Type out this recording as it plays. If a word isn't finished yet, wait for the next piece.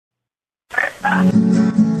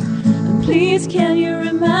Please, can you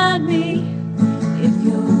remind me if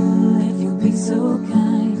you'll be so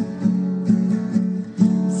kind,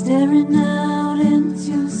 staring out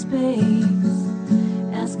into space,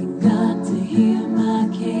 asking God to hear my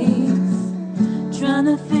case, trying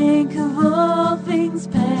to think of all things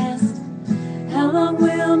past. How long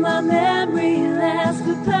will my memory last?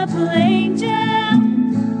 The purple angel,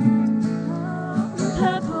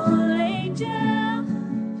 purple angel,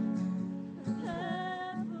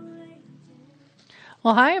 purple angel.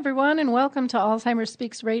 Well, hi, everyone, and welcome to Alzheimer's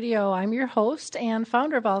Speaks Radio. I'm your host and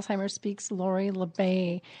founder of Alzheimer's Speaks, Lori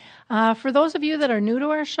LeBay. For those of you that are new to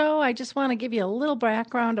our show, I just want to give you a little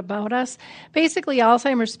background about us. Basically,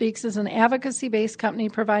 Alzheimer's Speaks is an advocacy-based company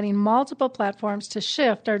providing multiple platforms to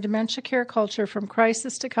shift our dementia care culture from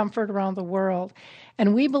crisis to comfort around the world.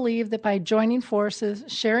 And we believe that by joining forces,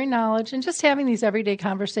 sharing knowledge, and just having these everyday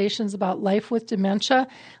conversations about life with dementia,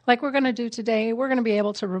 like we're going to do today, we're going to be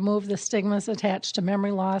able to remove the stigmas attached to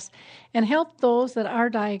memory loss and help those that are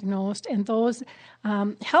diagnosed and those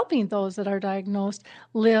helping those that are diagnosed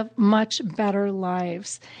live much better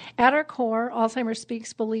lives. At our core, Alzheimer's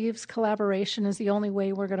Speaks believes collaboration is the only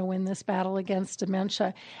way we're going to win this battle against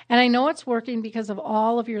dementia. And I know it's working because of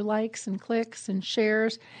all of your likes and clicks and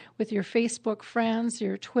shares with your Facebook friends,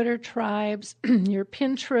 your Twitter tribes, your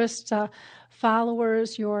Pinterest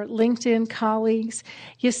followers, your LinkedIn colleagues.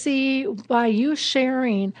 You see, by you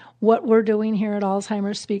sharing what we're doing here at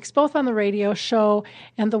Alzheimer's Speaks, both on the radio show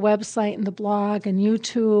and the website and the blog and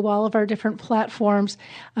YouTube, all of our different platforms,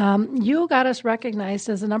 you got us recognized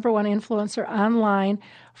as the number one influencer online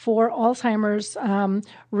for Alzheimer's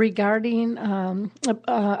regarding,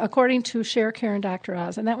 according to ShareCare and Dr.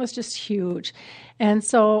 Oz, and that was just huge. And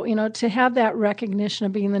so, to have that recognition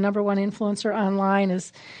of being the number one influencer online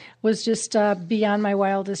was just beyond my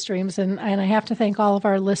wildest dreams. And I have to thank all of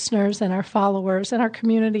our listeners and our followers and our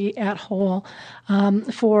community at whole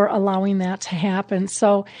for allowing that to happen.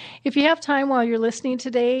 So if you have time while you're listening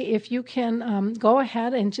today, if you can go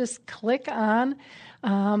ahead and just click on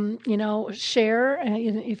share,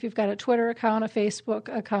 if you've got a Twitter account, a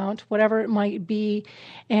Facebook account, whatever it might be,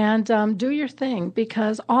 and do your thing,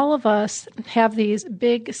 because all of us have these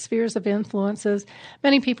big spheres of influences.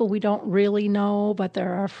 Many people we don't really know, but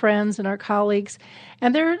they're our friends and our colleagues,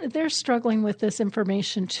 and they're struggling with this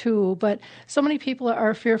information too. But so many people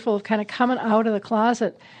are fearful of kind of coming out of the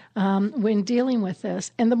closet when dealing with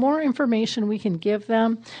this. And the more information we can give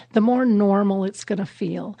them, the more normal it's going to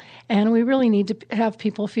feel. And we really need to have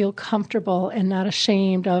people feel comfortable and not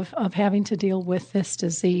ashamed of having to deal with this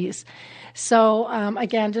disease. So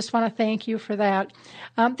again, just want to thank you for that.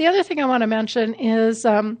 The other thing I want to mention is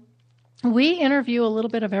we interview a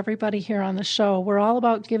little bit of everybody here on the show. We're all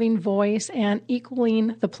about giving voice and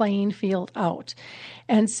equaling the playing field out.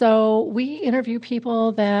 And so we interview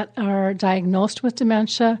people that are diagnosed with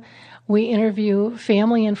dementia. We interview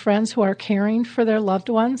family and friends who are caring for their loved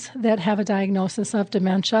ones that have a diagnosis of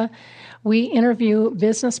dementia. We interview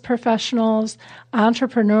business professionals,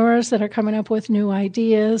 entrepreneurs that are coming up with new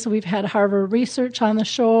ideas. We've had Harvard Research on the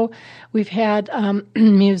show. We've had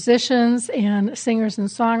musicians and singers and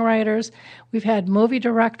songwriters. We've had movie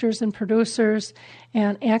directors and producers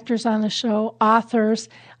and actors on the show, authors.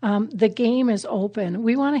 The game is open.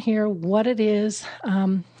 We want to hear what it is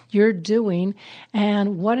you're doing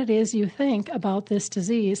and what it is you think about this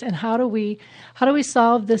disease, and how do we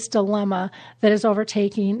solve this dilemma that is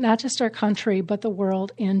overtaking not just our country but the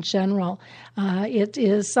world in general. It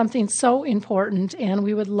is something so important, and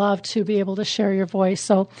we would love to be able to share your voice.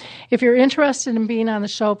 So if you're interested in being on the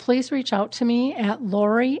show, please reach out to me at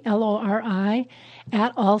Lori, Lori,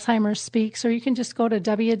 at Alzheimer's Speaks, or you can just go to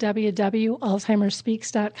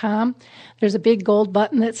www.alzheimersspeaks.com. There's a big gold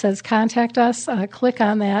button that says Contact Us. Click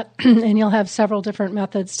on that, and you'll have several different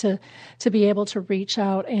methods to be able to reach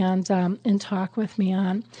out and talk with me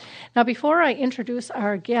on. Now, before I introduce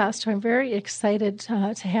our guest, who I'm very excited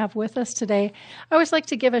to have with us today, I always like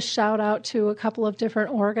to give a shout out to a couple of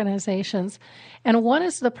different organizations. And one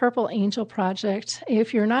is the Purple Angel Project.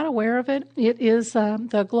 If you're not aware of it, it is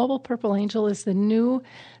the Global Purple Angel is the new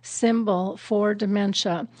symbol for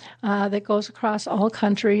dementia that goes across all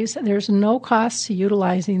countries. There's no cost to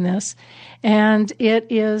utilizing this, and it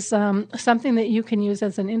is something that you can use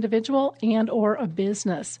as an individual and or a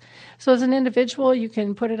business. So as an individual, you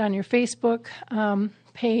can put it on your Facebook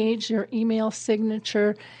page, your email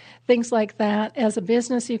signature, things like that. As a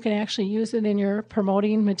business, you can actually use it in your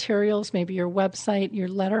promoting materials, maybe your website, your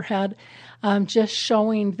letterhead, just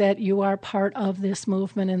showing that you are part of this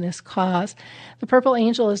movement and this cause. The Purple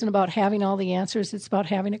Angel isn't about having all the answers. It's about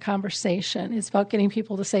having a conversation. It's about getting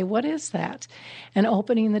people to say, what is that? And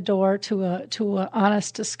opening the door to a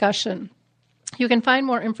honest discussion. You can find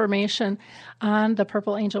more information on the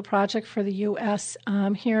Purple Angel Project for the U.S.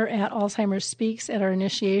 Here at Alzheimer's Speaks at our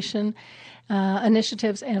initiation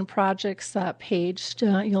initiatives and projects page.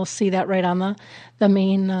 You'll see that right on the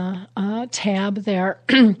main tab there.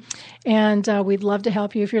 And we'd love to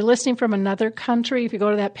help you. If you're listening from another country, if you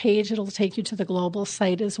go to that page, it'll take you to the global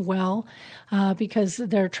site as well, because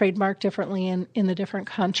they're trademarked differently in the different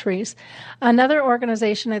countries. Another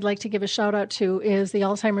organization I'd like to give a shout out to is the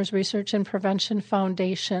Alzheimer's Research and Prevention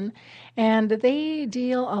Foundation. And they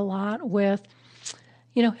deal a lot with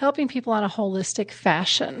helping people on a holistic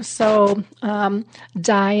fashion. So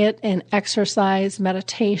diet and exercise,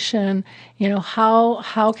 meditation,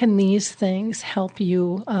 how can these things help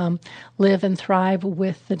you live and thrive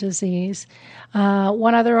with the disease?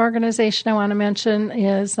 One other organization I want to mention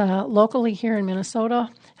is locally here in Minnesota,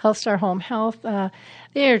 HealthStar Home Health.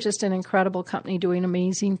 They are just an incredible company doing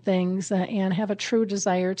amazing things and have a true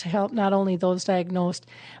desire to help not only those diagnosed,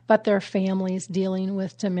 but their families dealing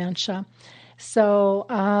with dementia. So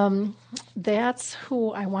that's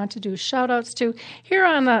who I want to do shout-outs to. Here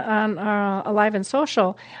on Alive and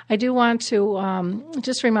Social, I do want to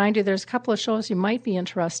just remind you there's a couple of shows you might be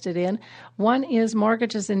interested in. One is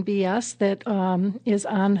Mortgages and BS that is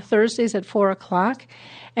on Thursdays at 4 o'clock.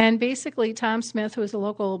 And basically, Tom Smith, who is a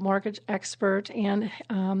local mortgage expert, and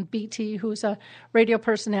BT, who's a radio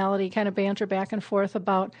personality, kind of banter back and forth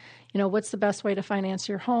about what's the best way to finance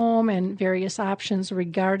your home and various options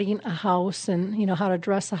regarding a house and, how to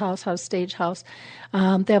dress a house, how to stage a house.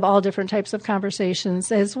 They have all different types of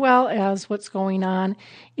conversations as well as what's going on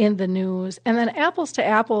in the news. And then Apples to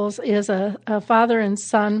Apples is a father and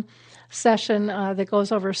son session that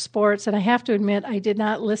goes over sports. And I have to admit, I did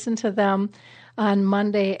not listen to them on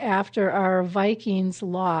Monday after our Vikings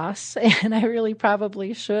loss, and I really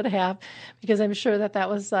probably should have, because I'm sure that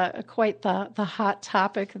was quite the hot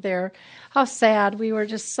topic there. How sad. We were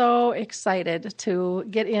just so excited to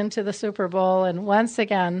get into the Super Bowl, and once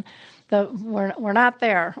again, we're not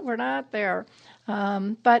there. We're not there.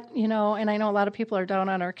 But, and I know a lot of people are down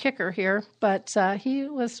on our kicker here, but he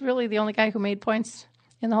was really the only guy who made points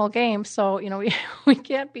in the whole game, so, we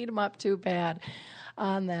can't beat him up too bad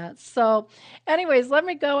on that. So anyways, let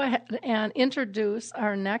me go ahead and introduce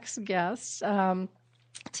our next guest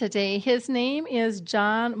today. His name is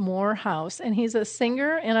John Moorhouse, and he's a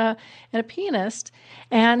singer and a pianist,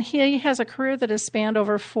 and he has a career that has spanned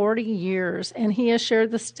over 40 years, and he has shared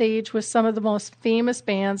the stage with some of the most famous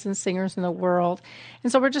bands and singers in the world.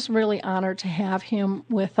 And so we're just really honored to have him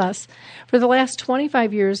with us. For the last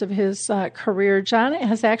 25 years of his career, John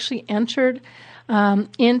has actually entered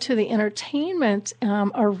into the entertainment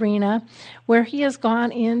arena, where he has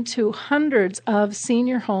gone into hundreds of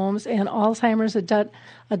senior homes and Alzheimer's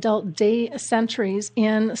adult day centers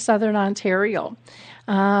in Southern Ontario.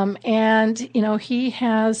 And, he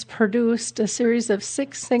has produced a series of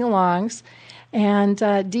 6 sing-alongs and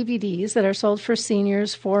DVDs that are sold for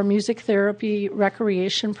seniors for music therapy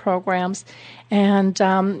recreation programs. And,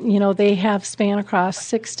 they have spanned across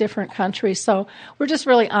 6 different countries. So we're just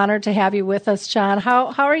really honored to have you with us, John.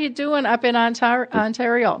 How are you doing up in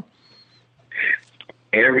Ontario?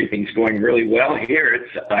 Everything's going really well here.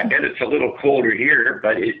 I bet it's a little colder here,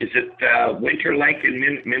 but is it winter-like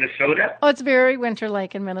in Minnesota? Oh, it's very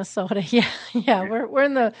winter-like in Minnesota. Yeah. We're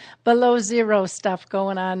in the below zero stuff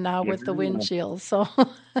going on now with the wind chills. So,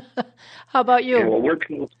 how about you? Yeah, well, we're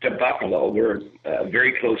close to Buffalo. We're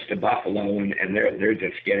very close to Buffalo, and they're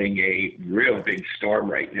just getting a real big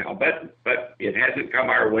storm right now. But it hasn't come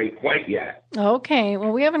our way quite yet. Okay.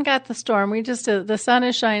 Well, we haven't got the storm. We just the sun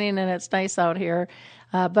is shining and it's nice out here.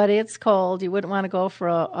 But it's cold. You wouldn't want to go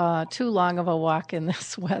for too long of a walk in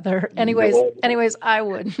this weather. Anyways, I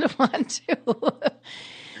wouldn't want to.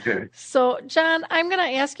 Okay. So, John, I'm going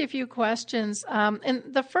to ask you a few questions. And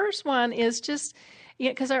the first one is just,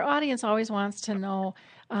 because our audience always wants to know,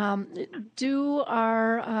 do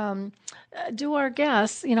our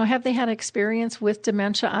guests, have they had experience with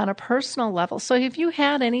dementia on a personal level? So have you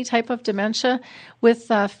had any type of dementia with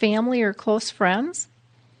family or close friends?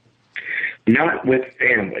 Not with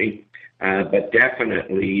family, but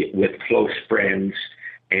definitely with close friends.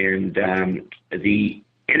 And the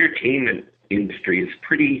entertainment industry is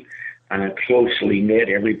pretty closely knit.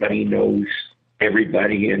 Everybody knows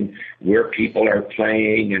everybody and where people are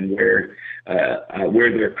playing and where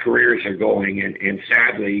where their careers are going, and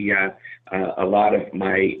sadly, a lot of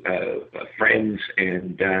my friends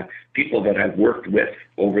and people that I've worked with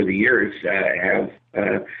over the years have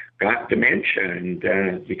got dementia, and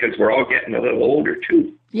because we're all getting a little older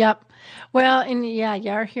too. Yep. Well, and yeah, you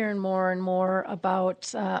are hearing more and more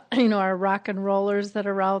about our rock and rollers that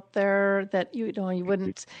are out there that you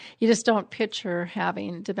just don't picture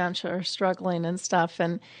having dementia or struggling and stuff,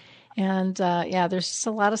 and yeah, there's just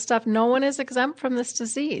a lot of stuff. No one is exempt from this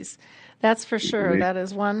disease. That's for sure. That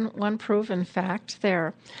is one proven fact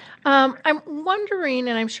there. I'm wondering,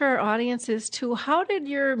 and I'm sure our audience is too, how did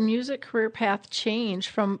your music career path change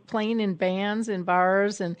from playing in bands and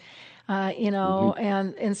bars and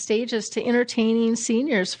and stages to entertaining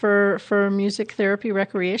seniors for music therapy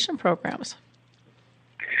recreation programs?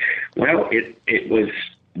 Well, it was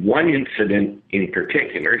one incident in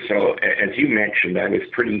particular. So as you mentioned, I was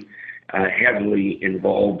pretty heavily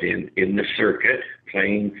involved in the circuit,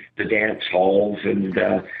 playing the dance halls and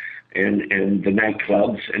the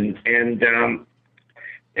nightclubs, and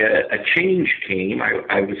a change came.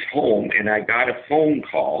 I was home and I got a phone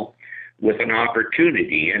call with an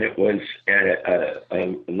opportunity, and it was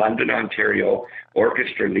a London, Ontario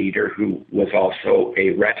orchestra leader who was also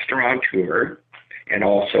a restaurateur and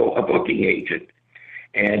also a booking agent,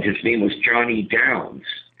 and his name was Johnny Downs.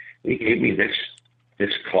 He gave me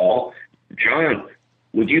this call. John,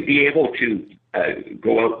 would you be able to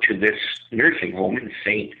go out to this nursing home in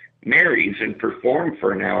St. Mary's and perform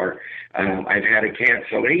for an hour? I've had a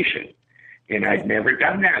cancellation, and I'd never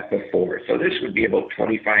done that before. So this would be about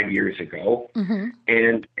 25 years ago. Mm-hmm.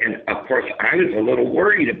 And of course, I was a little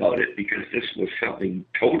worried about it because this was something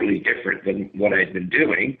totally different than what I'd been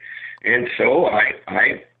doing. And so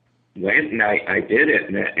I went and I did it,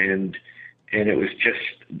 and it was just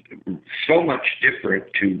so much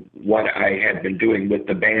different to what I had been doing with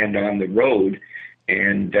the band on the road,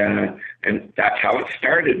 and that's how it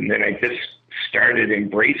started. And then I just started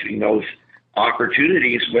embracing those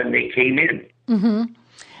opportunities when they came in. Mm-hmm.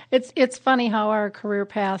 It's funny how our career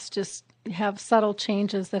paths just have subtle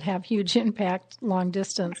changes that have huge impact long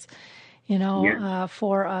distance,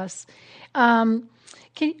 for us.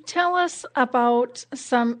 Can you tell us about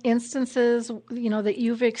some instances, that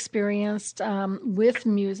you've experienced with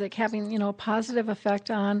music having, a positive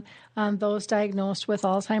effect on those diagnosed with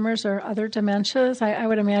Alzheimer's or other dementias? I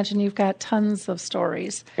would imagine you've got tons of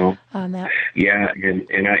stories on that. Yeah,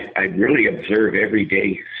 and I really observe every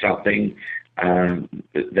day something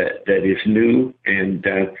that is new, and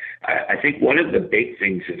I think one of the big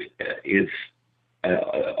things is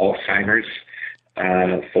Alzheimer's.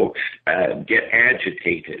 Folks get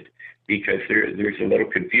agitated because there's a little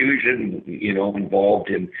confusion, involved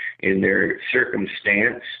in their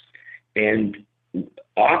circumstance, and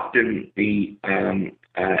often the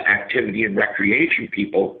activity and recreation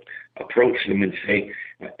people approach them and say,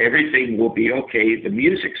 everything will be okay, the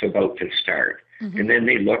music's about to start. Mm-hmm. And then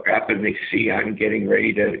they look up and they see I'm getting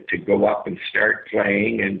ready to go up and start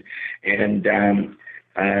playing, and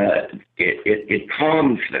it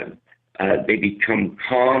calms them. They become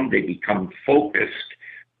calm, they become focused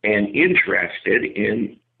and interested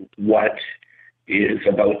in what is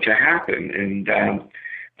about to happen.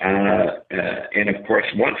 And of course,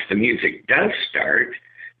 once the music does start,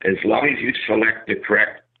 as long as you select the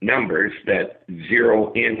correct numbers that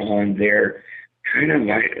zero in on their kind of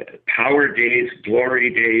like power days,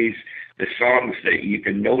 glory days, the songs that you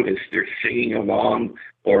can notice they're singing along,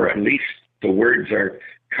 or at least the words are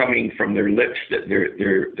coming from their lips, that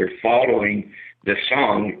they're following the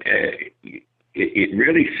song, it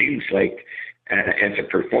really seems like as a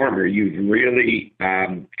performer you've really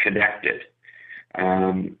connected.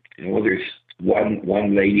 There's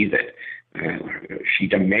one lady that she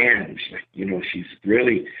demands, she's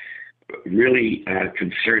really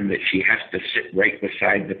concerned that she has to sit right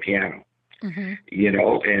beside the piano. Mm-hmm.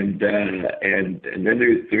 And then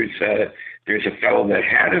there's a fellow that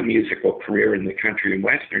had a musical career in the country and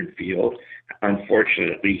western field.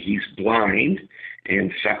 Unfortunately, he's blind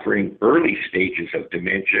and suffering early stages of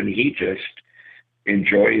dementia, and he just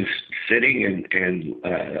enjoys sitting and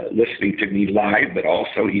listening to me live, but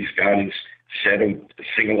also he's got his set of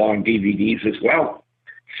sing-along DVDs as well.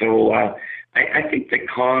 So I think the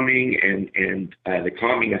calming and the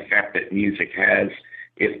calming effect that music has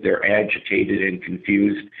if they're agitated and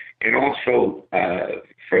confused, and also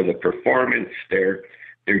for the performance, they're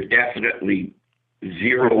definitely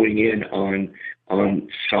zeroing in on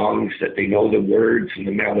songs that they know the words and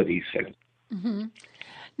the melodies of. Mm-hmm.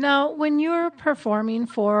 Now, when you're performing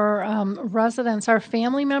for residents, are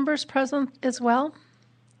family members present as well?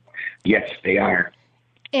 Yes, they are.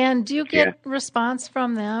 And do you get response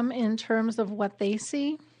from them in terms of what they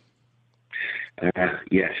see?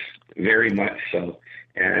 Yes, very much so.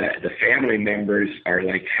 The family members are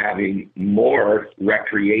like having more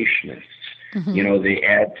recreationists. Mm-hmm. They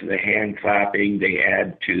add to the hand clapping, they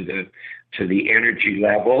add to the energy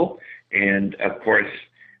level, and of course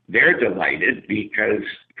they're delighted because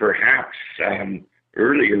perhaps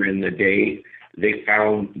earlier in the day they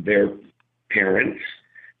found their parents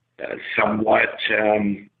somewhat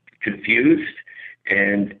confused,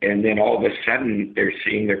 and then all of a sudden they're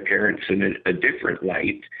seeing their parents in a different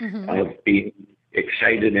light of being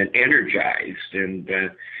excited and energized, and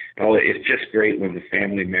it's just great when the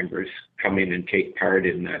family members come in and take part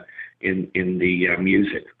in the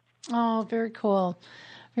music. Oh, very cool.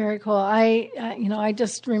 Very cool. I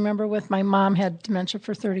just remember with my mom had dementia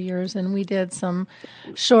for 30 years, and we did some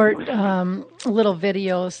short little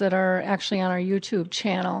videos that are actually on our YouTube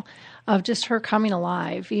channel of just her coming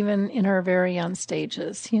alive, even in her very young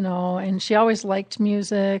stages, and she always liked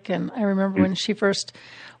music. And I remember when she first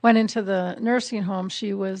went into the nursing home,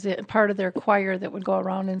 she was part of their choir that would go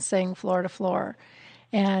around and sing floor to floor.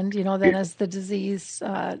 And, then as the disease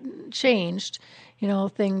changed,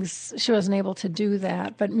 she wasn't able to do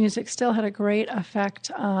that. But music still had a great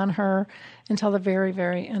effect on her until the very,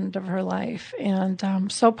 very end of her life. And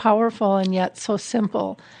so powerful and yet so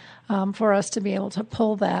simple for us to be able to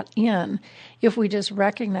pull that in if we just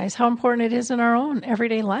recognize how important it is in our own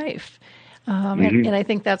everyday life. And I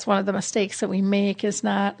think that's one of the mistakes that we make is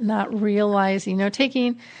not realizing,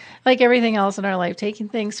 taking, like everything else in our life, taking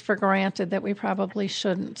things for granted that we probably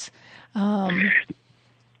shouldn't. When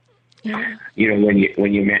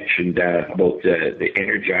you mentioned about the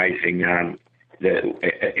energizing and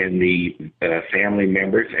the family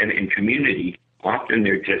members and in community, often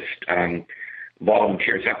they're just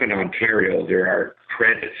volunteers. Up in Ontario, there are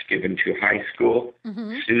credits given to high school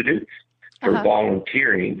students for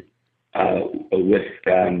volunteering with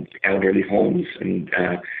elderly homes and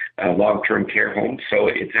long-term care homes. So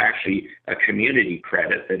it's actually a community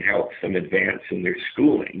credit that helps them advance in their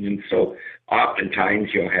schooling. And so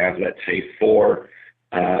oftentimes you'll have, let's say, 4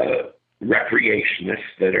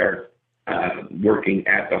 recreationists that are working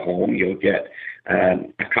at the home. You'll get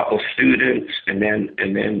a couple students, and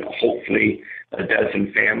then hopefully a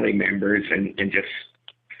dozen family members and just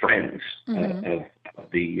friends of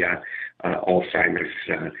the Alzheimer's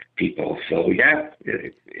people. So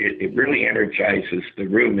it really energizes the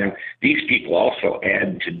room. Now these people also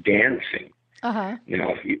add to dancing.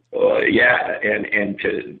 If you, and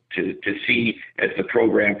to see as the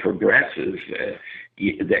program progresses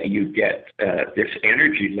that you get this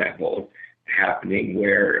energy level happening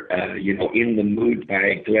where In the Mood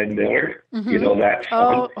by Glenn Miller, that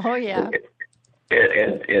song. Oh yeah.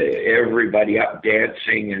 And everybody up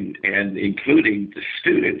dancing and including the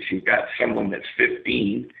students. You've got someone that's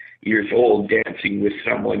 15 years old dancing with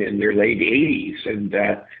someone in their late 80s, and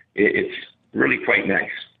it's really quite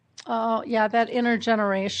nice. Oh yeah, that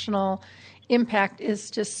intergenerational impact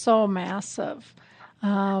is just so massive.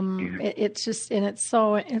 It's just, and it's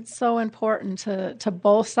so important to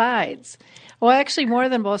both sides. Well, actually, more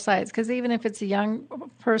than both sides, because even if it's a young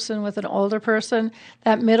person with an older person,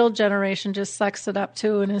 that middle generation just sucks it up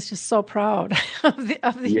too, and is just so proud of the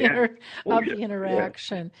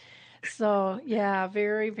interaction. Yeah. So, yeah,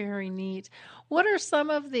 very, very neat. What are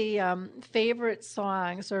some of the favorite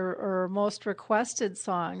songs or most requested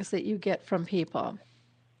songs that you get from people?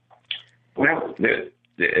 Well,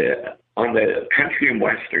 on the country and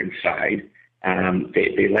western side,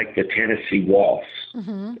 they like the Tennessee Waltz.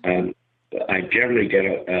 I generally get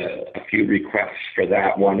a few requests for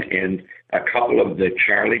that one, and a couple of the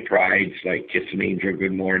Charlie Prides, like Kiss an Angel,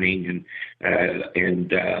 Good Morning, and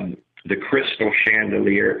the Crystal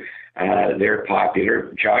Chandelier. They're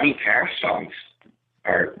popular. Johnny Cash songs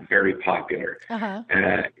are very popular,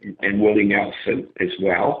 and Willie Nelson as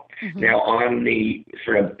well. Now, on the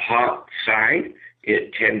sort of pop side,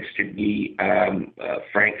 it tends to be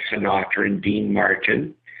Frank Sinatra and Dean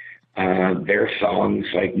Martin. Their songs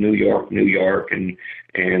like New York, New York, and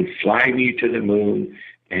Fly Me to the Moon,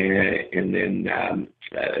 and then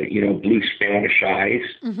Blue Spanish Eyes,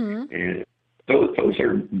 and those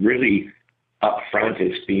are really up front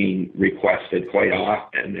as being requested quite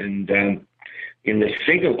often. And in the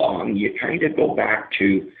sing-along, you kind of go back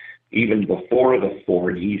to even before the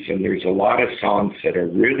 40s, and there's a lot of songs that are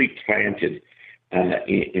really planted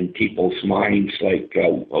in people's minds, like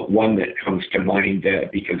one that comes to mind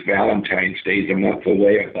because Valentine's Day is a month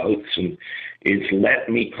away about, and is Let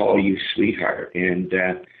Me Call You Sweetheart. And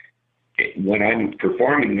when I'm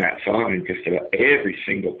performing that song, and just about every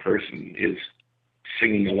single person is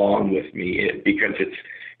singing along with me, because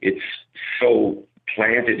it's so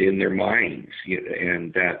planted in their minds.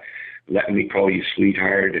 And Let Me Call You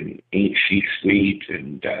Sweetheart, and Ain't She Sweet,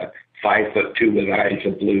 and 5'2" with Eyes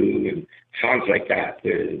of Blue, and songs like that.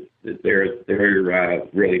 They're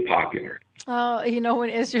really popular. Oh,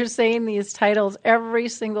 as you're saying these titles, every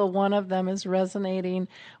single one of them is resonating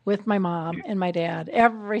with my mom and my dad.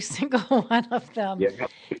 Every single one of them,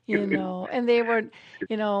 Yeah. and they were,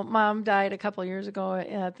 Mom died a couple years ago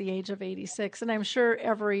at the age of 86, and I'm sure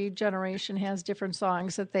every generation has different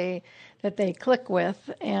songs that they click with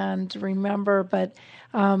and remember. But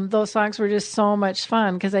those songs were just so much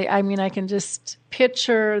fun because I can just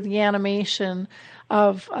picture the animation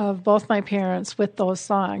of both my parents with those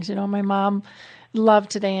songs. My mom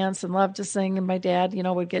loved to dance and loved to sing, and my dad,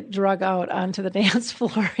 would get drug out onto the dance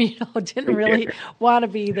floor. Didn't really want to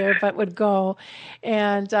be there, but would go,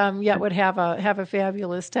 and yet would have a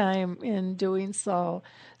fabulous time in doing so.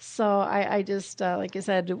 So I just, like I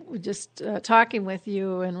said, just talking with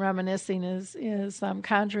you and reminiscing is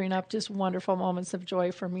conjuring up just wonderful moments of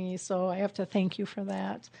joy for me. So I have to thank you for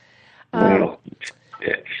that. Well,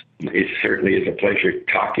 it certainly is a pleasure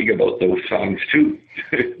talking about those songs too.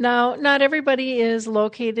 Now, not everybody is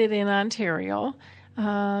located in Ontario.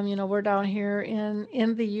 We're down here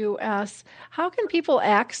in the U.S. How can people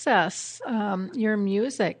access your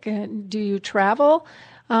music? Do you travel,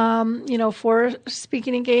 for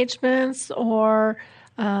speaking engagements, or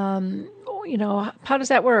how does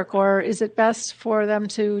that work? Or is it best for them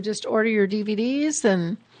to just order your DVDs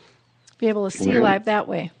and be able to see you live that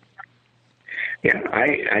way? Yeah,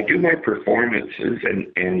 I do my performances, and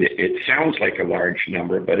it sounds like a large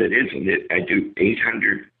number, but it isn't. I do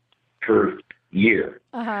 800 per year.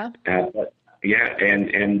 Uh-huh. But yeah,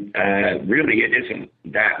 and really it isn't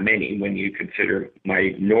that many when you consider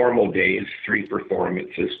my normal day is 3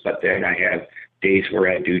 performances, but then I have days where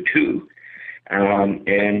I do 2.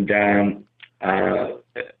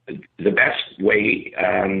 The best way,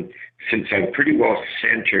 since I'm pretty well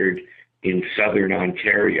centered in southern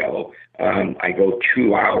Ontario, I go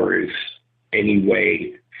 2 hours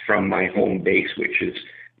anyway from my home base, which is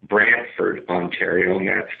Brantford, Ontario, and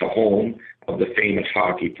that's the home of the famous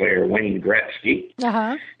hockey player Wayne Gretzky.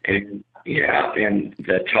 Uh-huh. And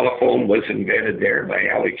the telephone was invented there by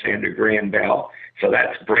Alexander Graham Bell. So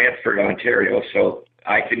that's Brantford, Ontario. So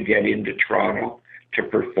I can get into Toronto to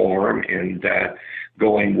perform, and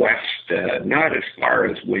going west, not as far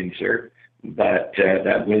as Windsor, but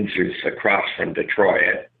that Windsor's across from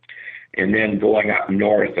Detroit. And then going up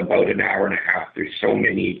north about an hour and a half, there's so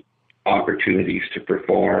many opportunities to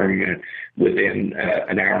perform within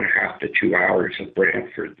an hour and a half to 2 hours of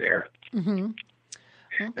Brantford there. Mm-hmm.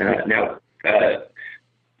 Okay. Now,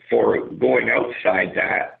 for going outside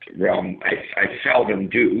that realm, I seldom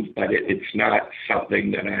do, but it's not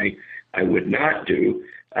something that I would not do.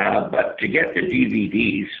 But to get the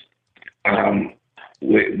DVDs,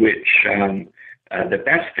 the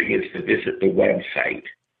best thing is to visit the website.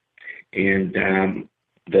 And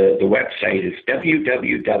the website is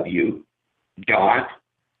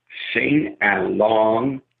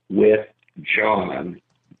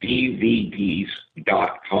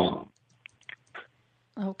www.singalongwithdvds.com.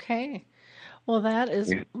 Okay. Well, that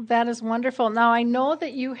is wonderful. Now, I know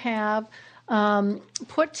that you have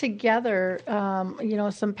put together,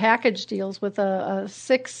 some package deals with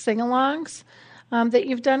 6 sing-alongs that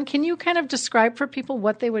you've done. Can you kind of describe for people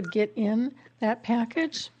what they would get in that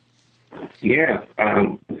package? Yeah,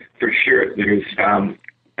 for sure. There's 6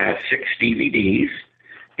 DVDs,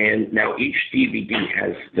 and now each DVD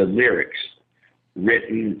has the lyrics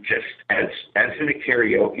written just as in a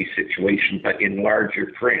karaoke situation, but in larger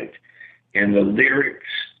print. And the lyrics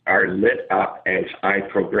are lit up as I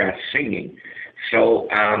progress singing. So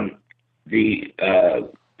the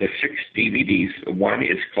 6 DVDs, one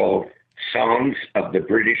is called Songs of the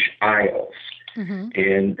British Isles. Mm-hmm.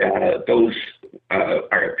 And those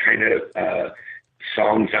are kind of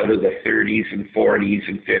songs out of the 30s and 40s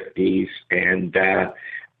and 50s, and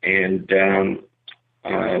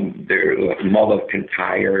they're Mull of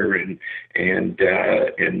Kintyre and then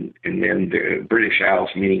the British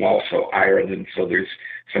Isles, meaning also Ireland. So there's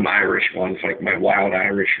some Irish ones like My Wild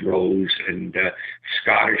Irish Rose, and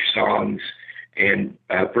Scottish songs, and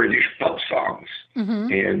British pub songs. Mm-hmm.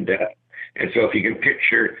 And so if you can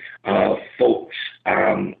picture folks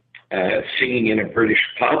singing in a British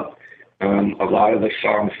pub, a lot of the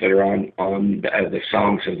songs that are on the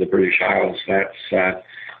songs of the British Isles, that's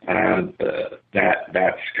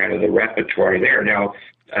kind of the repertoire there. Now,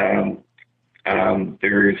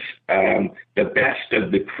 there's the best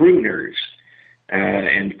of the crooners,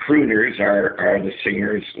 and crooners are the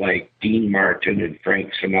singers like Dean Martin and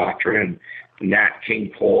Frank Sinatra Nat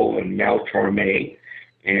King Cole and Mel Torme,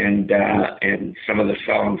 and some of the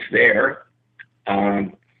songs there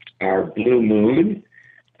are Blue Moon,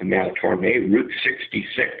 Mel Torme, Route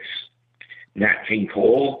 66, Nat King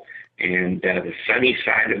Cole, and The Sunny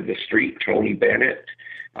Side of the Street, Tony Bennett,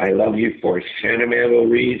 I Love You for Sentimental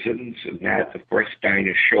Reasons, and that, of course,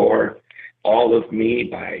 Dinah Shore, All of Me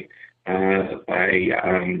by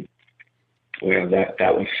that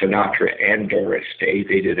was Sinatra and Doris Day.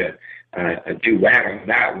 They did a duet on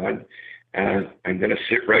that one. I'm going to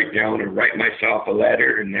sit right down and write myself a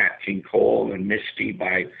letter, and Nat King Cole and Misty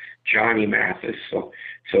by Johnny Mathis. So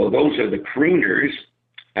those are the crooners,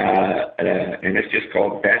 and it's just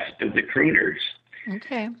called Best of the Crooners.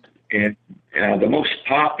 Okay. And the most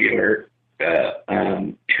popular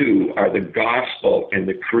two are the gospel and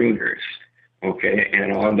the crooners. Okay,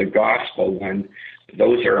 and on the gospel one,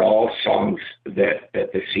 those are all songs that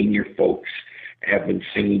the senior folks have been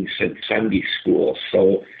singing since Sunday school.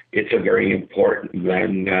 So it's a very important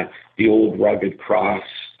one. The Old Rugged Cross,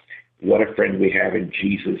 What a Friend We Have in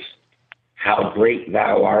Jesus, How Great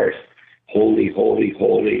Thou Art, Holy, Holy,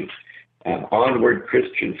 Holy, Onward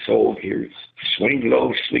Christian Soul, here's Swing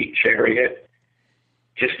Low, Sweet Chariot,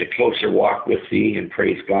 Just a Closer Walk with Thee, and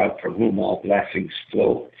Praise God from whom all blessings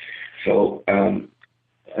flow. So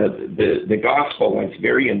the gospel one's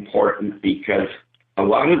very important because a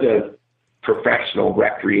lot of the professional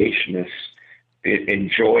recreationists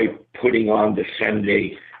enjoy putting on the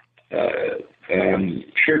Sunday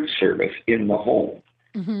church service in the home,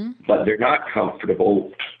 but they're not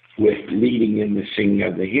comfortable with leading in the singing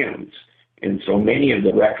of the hymns. And so many of the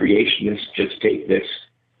recreationists just take this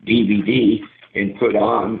DVD and put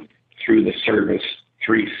on through the service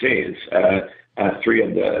three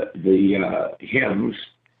of the hymns,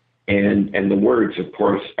 and the words, of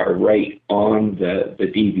course, are right on the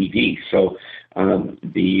DVD. So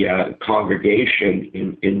the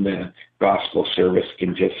congregation in the gospel service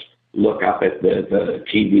can just look up at the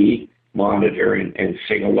TV monitor and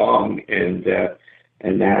sing along,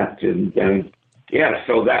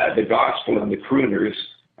 so that the gospel and the crooners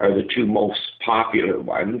are the two most popular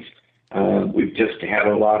ones. We've just had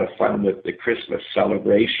a lot of fun with the Christmas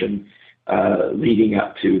celebration leading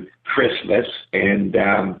up to Christmas, and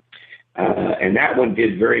that one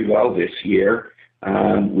did very well this year.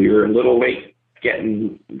 We were a little late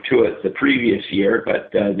getting to it the previous year,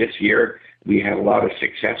 but this year we had a lot of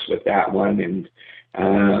success with that one, and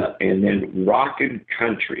then Rockin'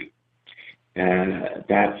 Country.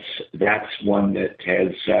 That's one that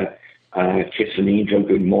has Kiss an Angel,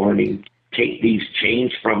 Good Morning, Take These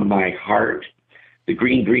Chains from My Heart, The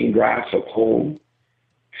Green, Green Grass of Home,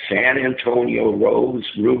 San Antonio Rose,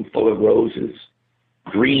 Room Full of Roses,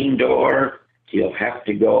 Green Door, He'll Have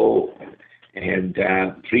to Go, and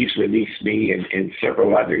Please Release Me, and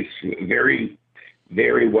several others. Very,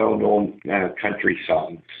 very well-known country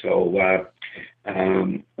songs. So,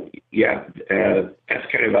 that's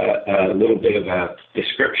kind of a little bit of a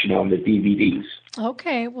description on the DVDs.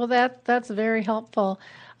 Okay, well that's very helpful.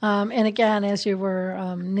 And again, as you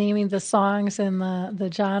were naming the songs and the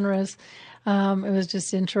genres, it was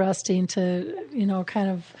just interesting to kind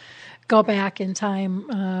of go back in time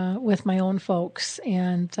with my own folks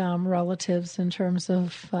and relatives in terms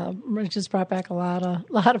of it just brought back a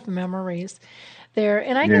lot of memories there.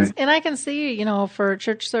 And I can see, for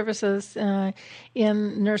church services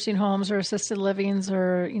in nursing homes or assisted livings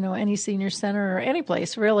or, any senior center or any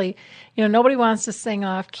place really, nobody wants to sing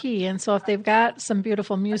off key. And so if they've got some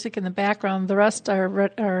beautiful music in the background, the rest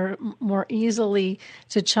are more easily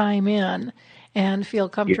to chime in and feel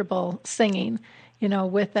comfortable singing,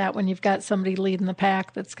 with that when you've got somebody leading the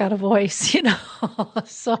pack that's got a voice,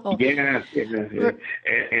 So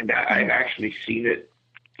and I've actually seen it,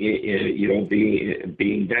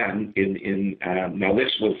 being done in now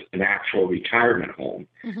this was an actual retirement home,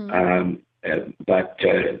 but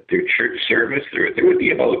their church service, there would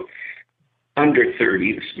be about under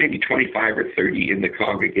 30, maybe 25 or 30 in the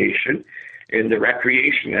congregation, and the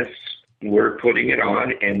recreationists were putting it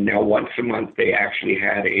on, and now once a month they actually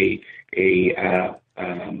had a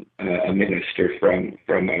minister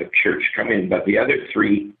from a church come in, but the other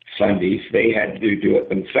 3 Sundays they had to do it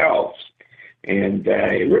themselves. And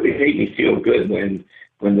it really made me feel good when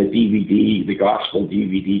the gospel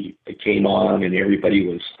DVD came on and everybody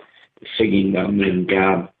was singing them. And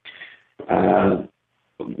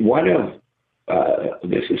one of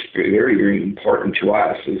this is very, very important to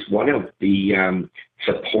us, is one of the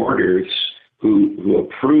supporters who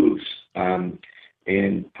approves and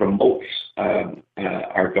promotes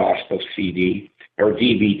our gospel CD or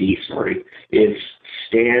DVD, is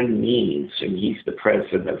Stan Means, and he's the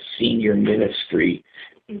president of Senior Ministry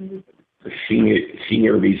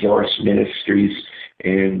Senior Resource Ministries,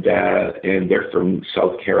 and they're from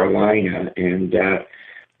South Carolina, and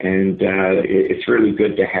it's really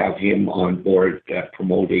good to have him on board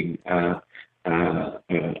promoting our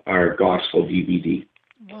gospel DVD.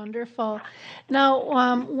 Wonderful. Now,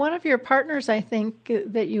 one of your partners, I think,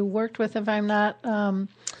 that you worked with, if I'm not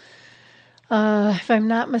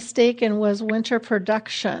mistaken, was Winter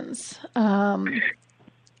Productions.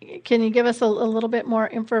 Can you give us a little bit more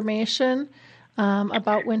information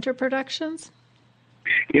about Winter Productions?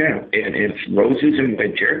 Yeah, and it's Roses in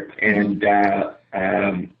Winter, and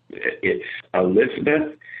it's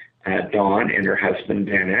Elizabeth, Dawn, and her husband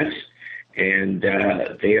Dennis, and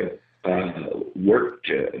they have worked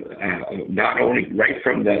not only right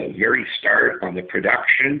from the very start on the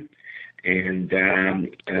production, and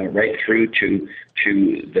right through to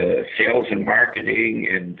the sales and marketing,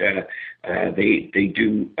 and they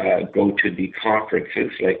do go to the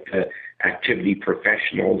conferences like the activity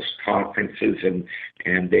professionals conferences,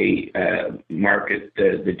 and they market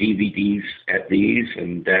the DVDs at these,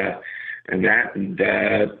 and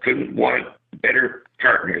couldn't want better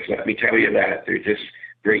partners. Let me tell you that they're just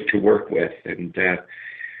great to work with, and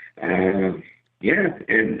yeah,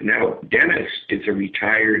 and now Dennis is a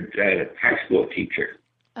retired high school teacher.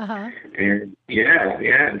 And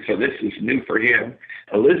and so this is new for him.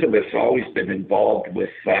 Elizabeth's always been involved with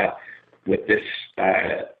this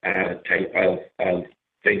type of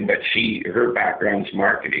thing, but her background's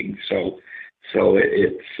marketing, so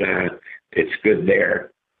it's good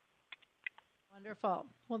there. Wonderful.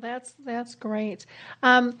 Well, that's great.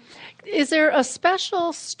 Is there a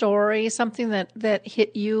special story, something that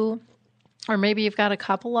hit you, or maybe you've got a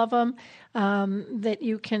couple of them that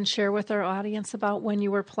you can share with our audience about when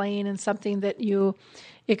you were playing, and something that you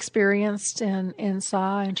experienced and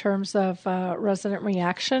saw in terms of resident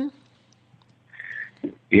reaction?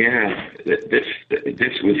 Yeah, this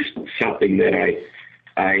was something that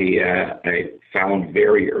I found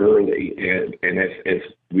very early, and as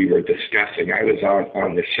we were discussing, I was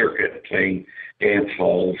on the circuit playing dance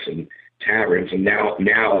halls and taverns, and now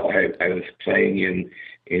I was playing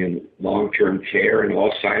in long-term care and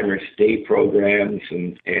Alzheimer's day programs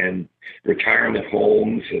and retirement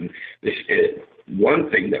homes, and one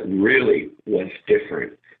thing that really was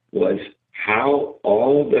different was how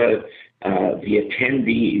all the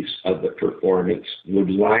attendees of the performance would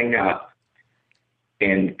line up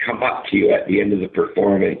and come up to you at the end of the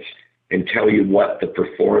performance and tell you what the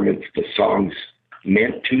songs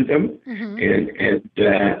meant to them, and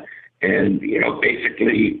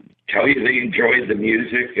basically tell you they enjoyed the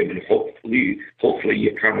music, and hopefully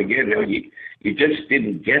you come again. Now you just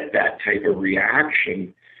didn't get that type of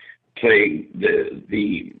reaction playing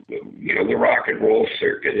the rock and roll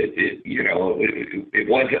circuit. It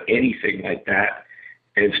wasn't anything like that.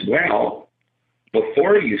 As well,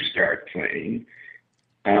 before you start playing,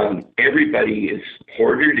 everybody is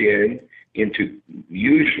ordered into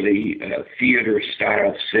usually theater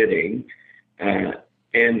style sitting, and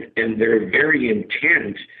they're very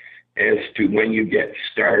intent as to when you get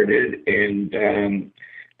started, and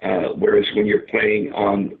whereas when you're playing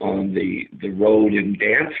on the road in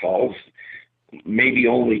dance halls, maybe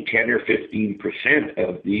only 10 or 15%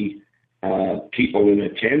 of the people in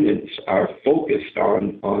attendance are focused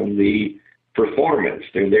on the performance.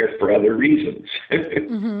 They're there for other reasons.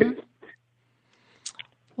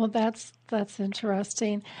 Well, that's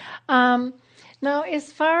interesting. Now,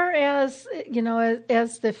 as far as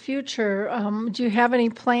as the future, do you have any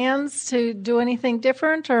plans to do anything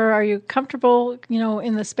different, or are you comfortable,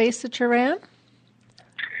 in the space that you're in?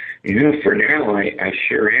 For now, I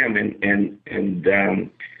sure am, and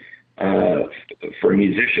for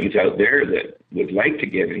musicians out there that would like to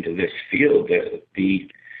get into this field,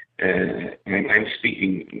 I'm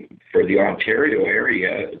speaking for the Ontario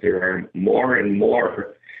area. There are more and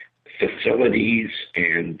more facilities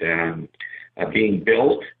and being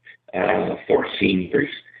built for seniors,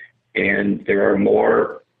 and there are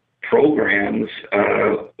more programs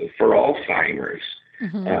for Alzheimer's.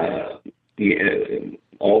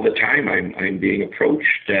 All the time, I'm being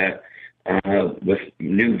approached with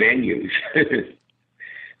new venues.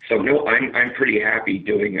 So no, I'm pretty happy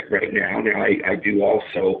doing it right now. Now I do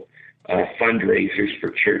also fundraisers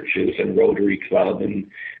for churches and Rotary Club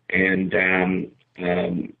and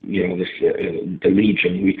the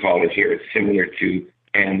Legion, we call it here. It's similar to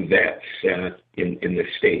AMVETS in the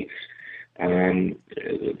States.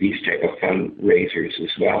 These type of fundraisers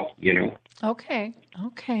as well, Okay.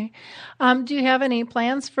 Do you have any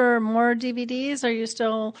plans for more DVDs? Are you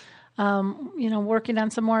still, working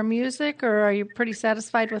on some more music, or are you pretty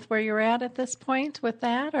satisfied with where you're at this point with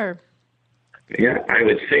that? Or Yeah, I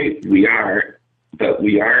would say we are, but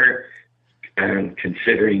we are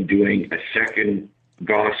considering doing a second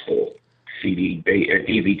gospel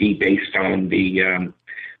DVD based on the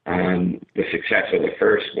success of the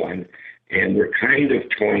first one, and we're kind of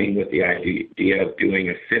toying with the idea of doing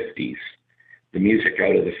a 50s, the music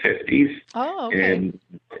out of the 50s. Oh, okay. And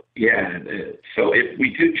yeah, so if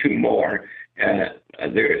we do two more,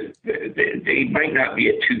 they might not be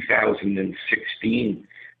a 2016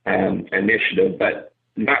 initiative, but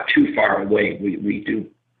not too far away. We do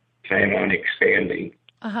plan on expanding.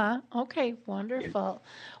 Okay, wonderful.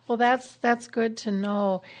 Well, that's good to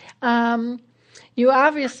know. You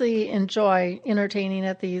obviously enjoy entertaining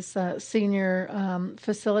at these senior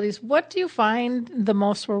facilities. What do you find the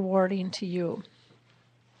most rewarding to you?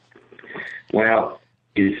 Well,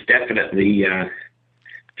 it's definitely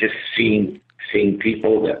just seeing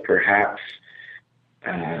people that perhaps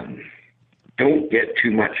don't get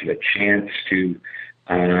too much of a chance to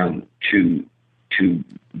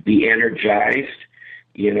be energized.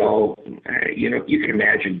 You can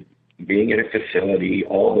imagine being in a facility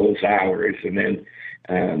all those hours, and then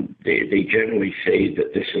they generally say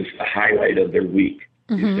that this was the highlight of their week,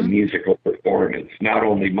 is the musical performance. Not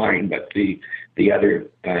only mine, but the other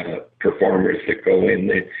performers that go in.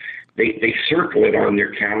 They circle it on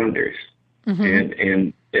their calendars,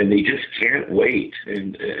 and they just can't wait.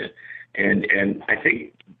 And I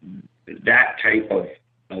think that type of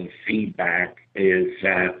feedback is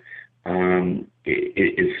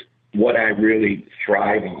what I really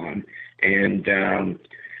thrive on. And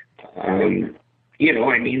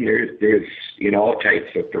there's all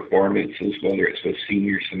types of performances, whether it's with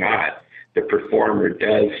seniors or not. The performer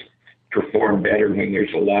does perform better when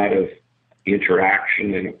there's a lot of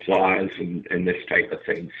interaction and applause and this type of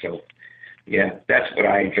thing. So yeah, that's what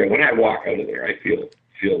I enjoy. When I walk out of there, I feel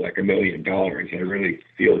like $1 million. I really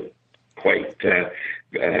feel quite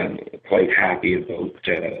happy about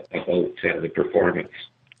the performance.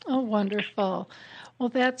 Oh, wonderful. Well,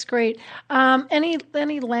 that's great. Any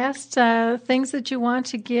last things that you want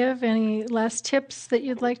to give? Any last tips that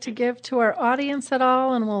you'd like to give to our audience at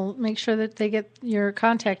all? And we'll make sure that they get your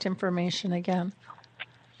contact information again.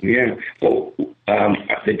 Yeah. Well, the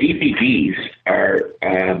DVDs are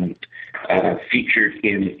featured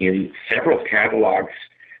in several catalogs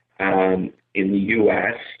in the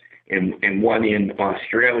U.S. and one in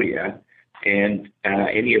Australia, and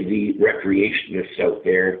any of the recreationists out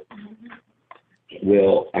there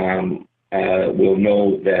will know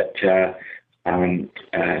that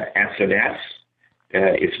S&S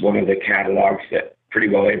is one of the catalogs that pretty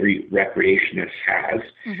well every recreationist has,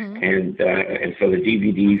 and so the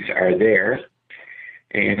DVDs are there,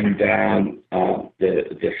 and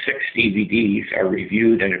the 6 DVDs are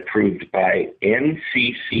reviewed and approved by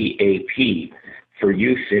NCCAP for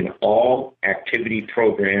use in all activity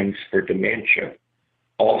programs for dementia,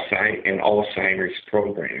 and Alzheimer's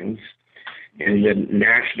programs, and the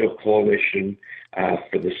National Coalition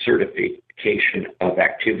for the Certification of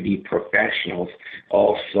Activity Professionals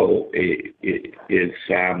also is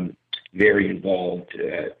very involved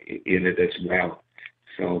in it as well.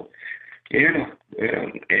 So,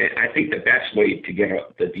 I think the best way to get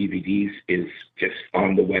the DVDs is just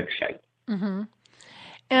on the website.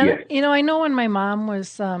 And, I know when my mom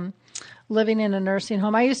was living in a nursing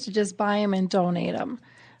home, I used to just buy them and donate them.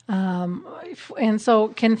 And so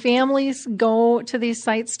can families go to these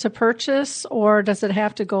sites to purchase, or does it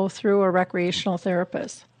have to go through a recreational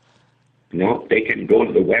therapist? No, they can go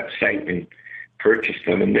to the website and purchase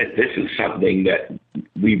them. And this is something that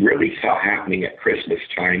we really saw happening at Christmas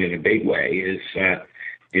time in a big way,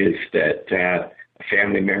 is that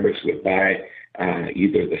family members would buy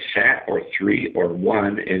either the set or 3 or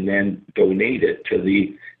 1 and then donate it to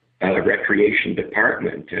the recreation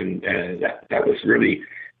department. And that was really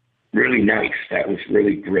nice. That was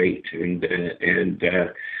really great. And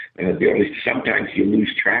sometimes you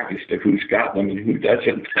lose track as to who's got them and who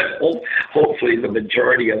doesn't. Hopefully the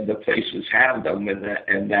majority of the places have them,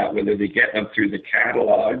 and that whether they get them through the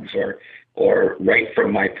catalogs or right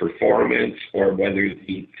from my performance, or whether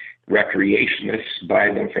the recreationists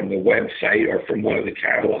buy them from the website or from one of the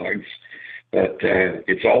catalogs. But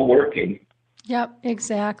it's all working. Yep,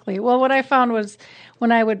 exactly. Well, what I found was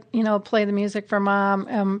when I would, play the music for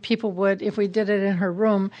Mom, people would, if we did it in her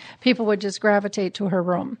room, people would just gravitate to her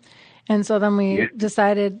room. And so then we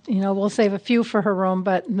decided, we'll save a few for her room,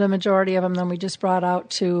 but the majority of them then we just brought out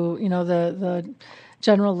to, the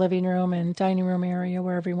general living room and dining room area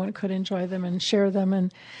where everyone could enjoy them and share them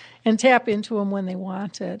and tap into them when they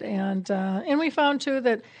wanted. And we found, too,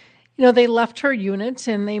 that they left her unit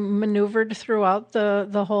and they maneuvered throughout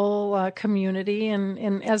the whole community.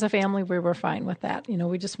 And as a family, we were fine with that.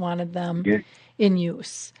 We just wanted them in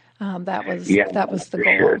use. That was the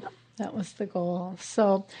goal. Sure. That was the goal.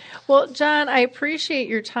 So, well, John, I appreciate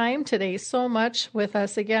your time today so much with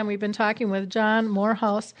us. Again, we've been talking with John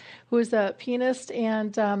Moorhouse, who is a pianist,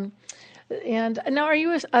 and now are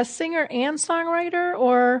you a singer and songwriter,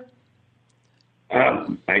 or?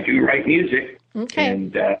 I do write music. Okay.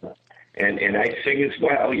 And I sing as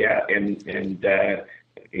well. Yeah. And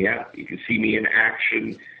you can see me in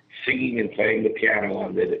action, singing and playing the piano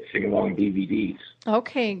on the sing-along DVDs.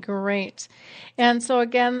 Okay, great. And so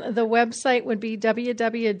again, the website would be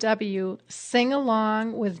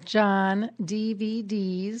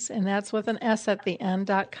www.singalongwithjohndvds, and that's with an S at the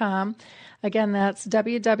end.com. Again, that's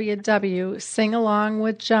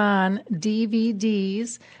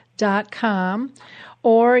www.singalongwithjohndvds.com.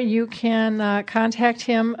 Or you can contact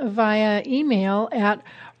him via email at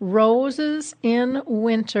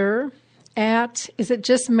rosesinwinter is it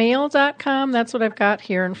just mail.com? That's what I've got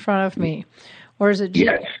here in front of me. Or is it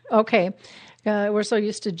Yes. Okay. We're so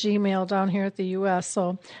used to Gmail down here at the U.S.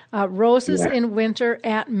 So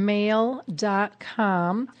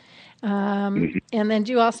rosesinwinter@mail.com. And then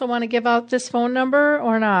do you also want to give out this phone number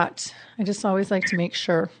or not? I just always like to make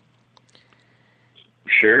sure.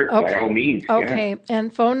 Sure, by all means. Okay,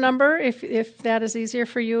 and phone number, if that is easier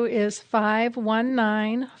for you, is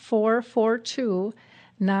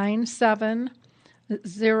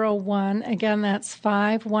 519-442-9701. Again, that's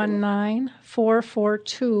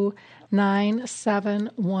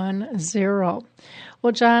 519-442-9710.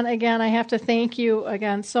 Well, John, again, I have to thank you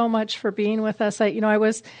again so much for being with us.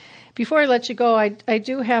 Before I let you go, I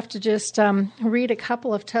do have to just read a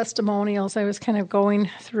couple of testimonials. I was kind of going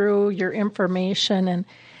through your information, and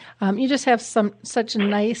you just have such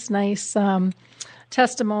nice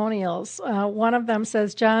testimonials. One of them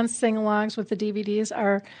says, John's sing-alongs with the DVDs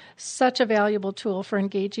are such a valuable tool for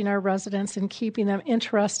engaging our residents and keeping them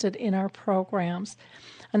interested in our programs.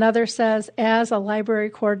 Another says, as a library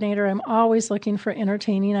coordinator, I'm always looking for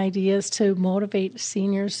entertaining ideas to motivate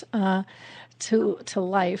seniors to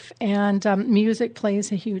life, and music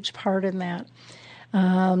plays a huge part in that.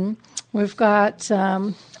 We've got,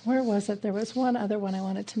 where was it? There was one other one I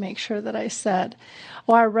wanted to make sure that I said.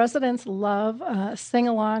 Our residents love Sing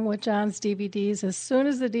Along with John's DVDs. As soon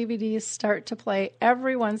as the DVDs start to play,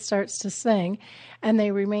 everyone starts to sing, and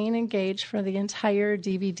they remain engaged for the entire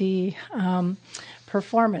DVD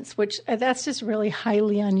performance, which that's just really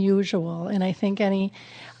highly unusual. And I think any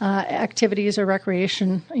activities or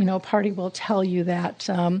recreation, party will tell you that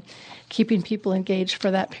keeping people engaged for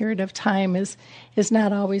that period of time is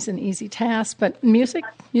not always an easy task. But music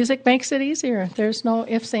makes it easier. There's no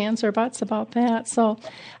ifs, ands, or buts about that. So,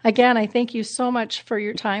 again, I thank you so much for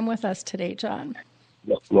your time with us today, John.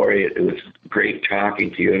 Well, Lori, it was great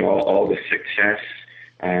talking to you, and all the success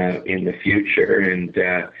in the future. And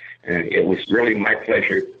it was really my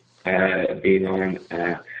pleasure being on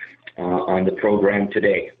the program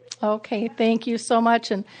today. Okay, thank you so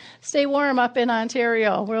much, and stay warm up in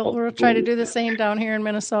Ontario. We'll try to do the same down here in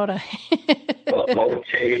Minnesota.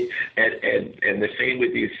 Okay, and the same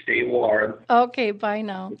with you. Stay warm. Okay, bye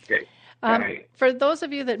now. Okay. Bye. For those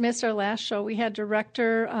of you that missed our last show, we had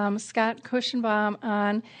director Scott Cushionbaum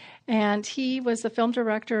on, and he was the film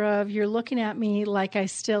director of You're Looking at Me Like I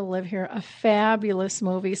Still Live Here, a fabulous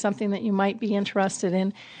movie, something that you might be interested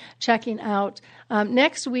in checking out.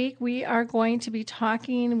 Next week, we are going to be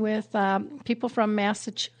talking with people from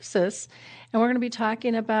Massachusetts, and we're going to be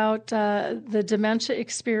talking about the dementia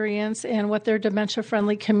experience and what their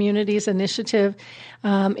Dementia-Friendly Communities initiative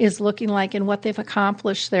is looking like and what they've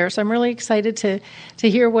accomplished there. So I'm really excited to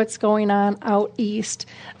hear what's going on out east.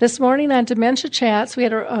 This morning on Dementia Chats, we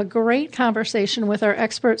had a great conversation with our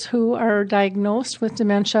experts who are diagnosed with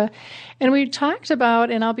dementia, and we talked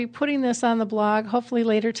about, and I'll be putting this on the blog hopefully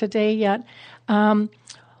later today yet,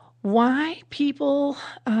 why people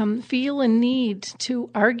feel a need to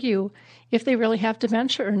argue if they really have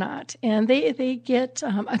dementia or not. And they get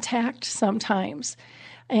attacked sometimes,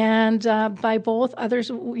 and by both others,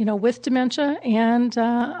 with dementia and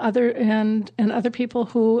other people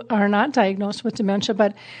who are not diagnosed with dementia.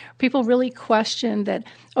 But people really question that,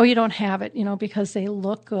 you don't have it, because they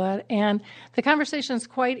look good. And the conversation is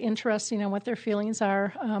quite interesting on what their feelings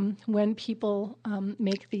are when people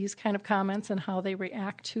make these kind of comments and how they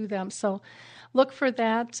react to them. So look for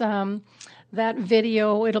that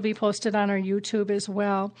video. It'll be posted on our YouTube as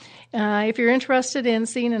well. If you're interested in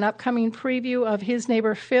seeing an upcoming preview of His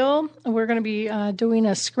Neighbor Phil, we're going to be doing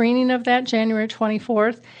a screening of that January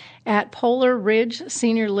 24th at Polar Ridge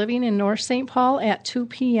Senior Living in North St. Paul at 2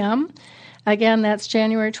 p.m. Again, that's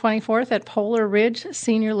January 24th at Polar Ridge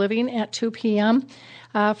Senior Living at 2 p.m.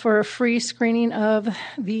 For a free screening of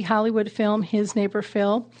the Hollywood film His Neighbor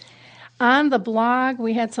Phil. On the blog,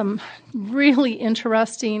 we had some really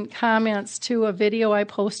interesting comments to a video I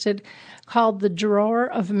posted called The Drawer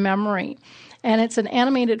of Memory. And it's an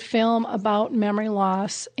animated film about memory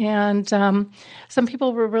loss. And some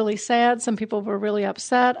people were really sad. Some people were really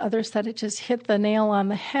upset. Others said it just hit the nail on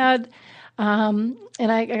the head. And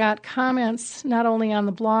I got comments not only on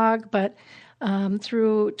the blog, but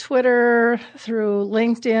through Twitter, through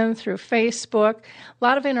LinkedIn, through Facebook, a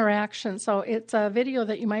lot of interaction. So it's a video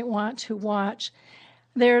that you might want to watch.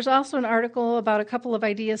 There's also an article about a couple of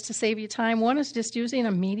ideas to save you time. One is just using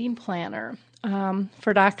a meeting planner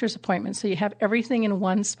for doctor's appointments. So you have everything in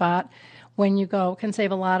one spot when you go. It can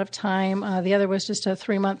save a lot of time. The other was just a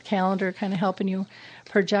 3-month calendar, kind of helping you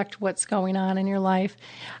project what's going on in your life.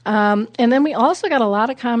 And then we also got a lot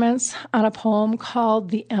of comments on a poem called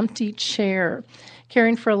The Empty Chair,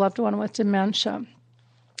 Caring for a Loved One with Dementia.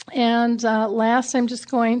 And last, I'm just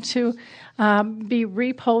going to be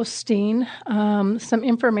reposting some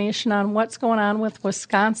information on what's going on with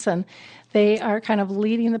Wisconsin. They are kind of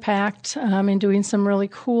leading the pack in doing some really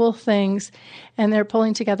cool things, and they're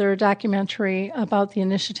pulling together a documentary about the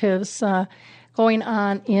initiatives going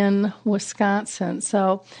on in Wisconsin.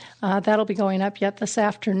 So that'll be going up yet this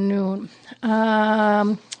afternoon.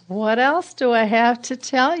 What else do I have to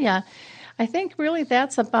tell you? I think really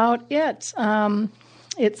that's about it.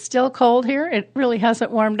 It's still cold here. It really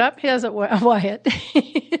hasn't warmed up, has it, Wyatt?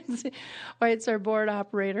 Wyatt's our board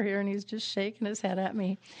operator here, and he's just shaking his head at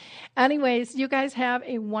me. Anyways, you guys have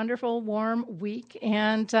a wonderful, warm week.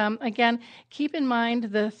 And again, keep in mind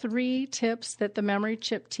the 3 tips that the memory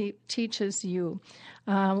chip teaches you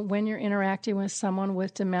when you're interacting with someone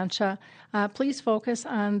with dementia. Please focus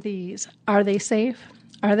on these. Are they safe?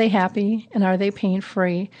 Are they happy? And are they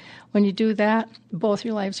pain-free? When you do that, both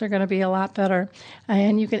your lives are going to be a lot better.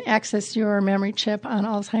 And you can access your memory chip on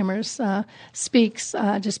Alzheimer's Speaks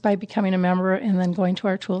just by becoming a member and then going to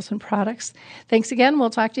our tools and products. Thanks again.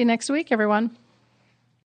 We'll talk to you next week, everyone.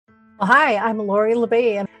 Hi, I'm Lori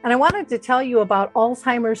LeBay, and I wanted to tell you about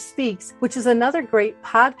Alzheimer's Speaks, which is another great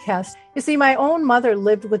podcast. You see, my own mother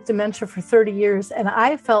lived with dementia for 30 years, and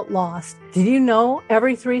I felt lost. Did you know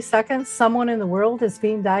every 3 seconds someone in the world is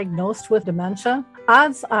being diagnosed with dementia?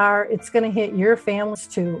 Odds are it's going to hit your families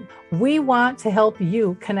too. We want to help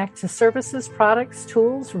you connect to services, products,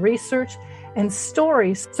 tools, research, and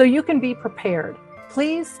stories so you can be prepared.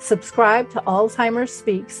 Please subscribe to Alzheimer's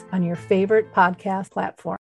Speaks on your favorite podcast platform.